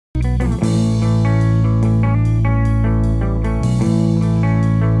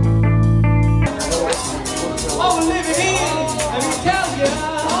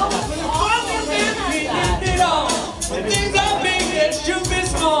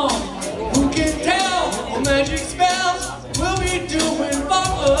magic spells will be doing for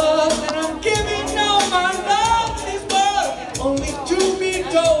us. And I'm giving all my love in this world, only to be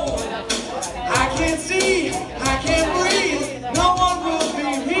told. I can't see, I can't breathe, no one will be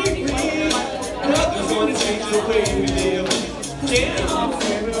me. Nothing's gonna change the way we live. Yeah, I'm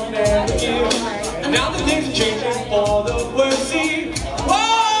afraid of never give. And now the things are changing for the worse. See,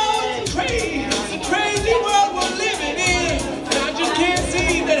 whoa, it's a crazy world we're living in. And I just can't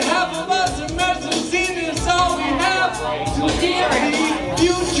see that half of us are merchants in this all we have. To the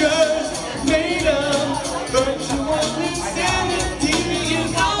futures made of virtual insanity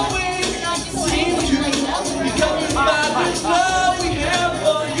is always seem to be governed by this love we have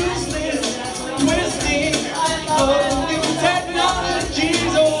for useless twisting of new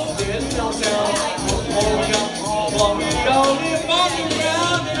technologies. Oh, there's no sound. While we all live on the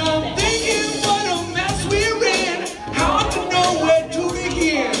ground, and I'm thinking what a mess we're in. How to know where to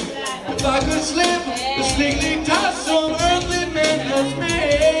begin? If I could slip the slightly tie some earthly man has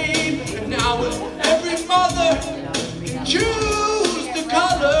made. And now if every mother can choose the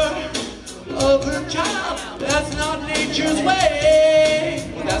color of her child, that's not nature's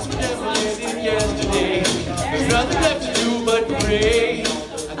way. Well, that's what never did yesterday. There's nothing left to do but pray. I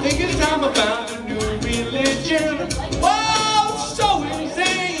think it's time I found a new religion. Whoa, it's so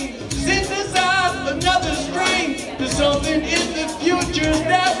insane. Synthesize another strain. There's something in the futures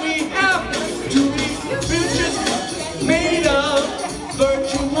that we have to be futures made of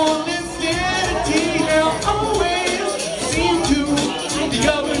virtual insanity. Now always seem to be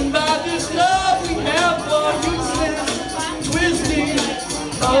governed by this love we have for useless twisting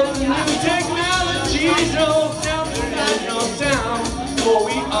of new technologies. No sound, there's no sound, for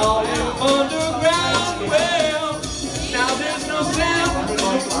we all live underground. Well, now there's no sound,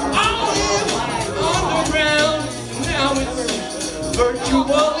 all live underground. Now it's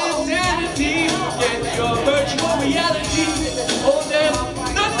virtual insanity. Get your virtual reality. Oh, there's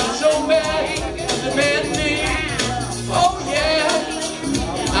nothing so bad as a man-made. Oh yeah,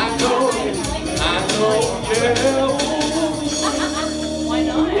 I know, yeah. Why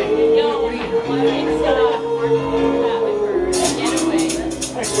not? No, it's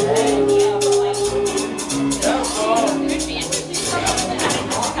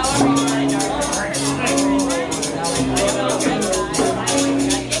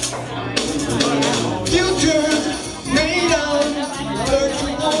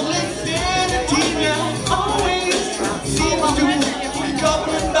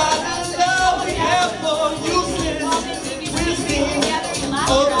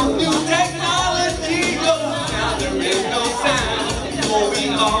we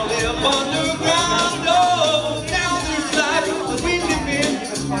all live underground. Oh, now this life we live in,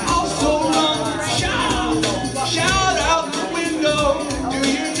 all so long. Shout out the window. Do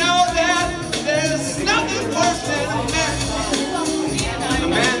you know that there's nothing worse than a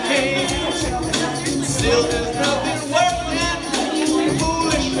man-made? Still, there's nothing worse than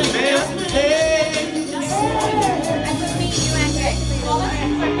foolish man-made.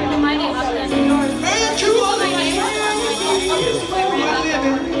 Virtual insanity is what we're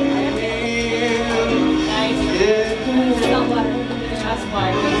living in.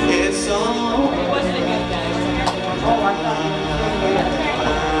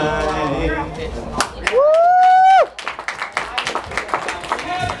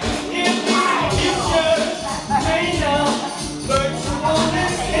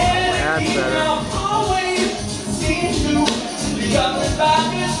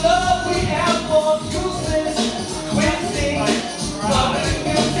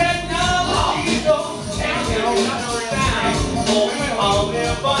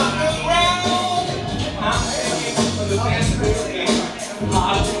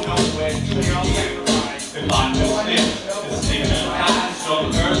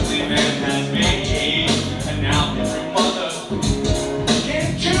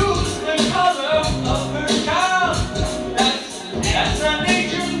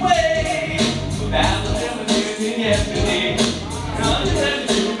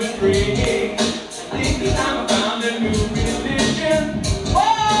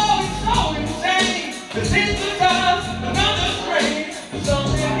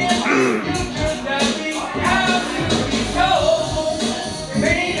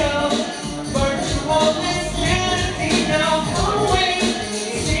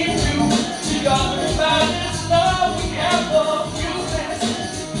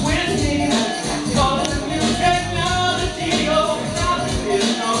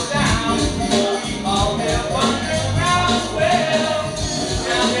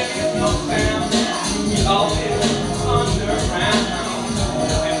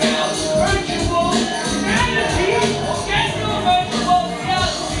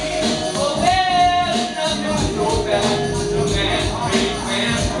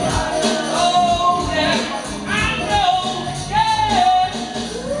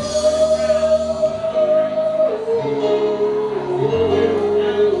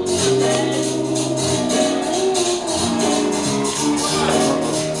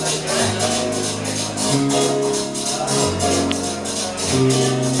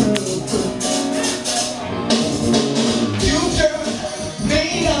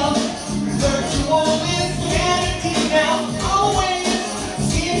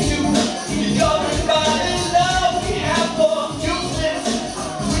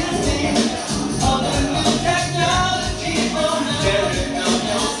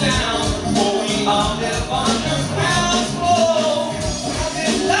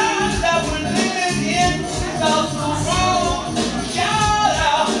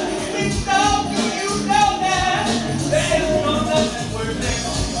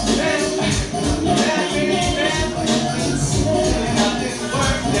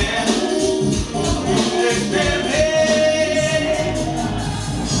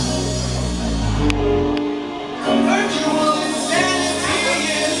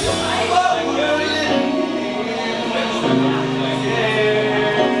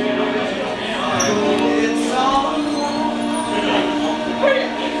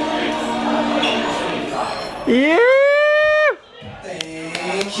 Yeah.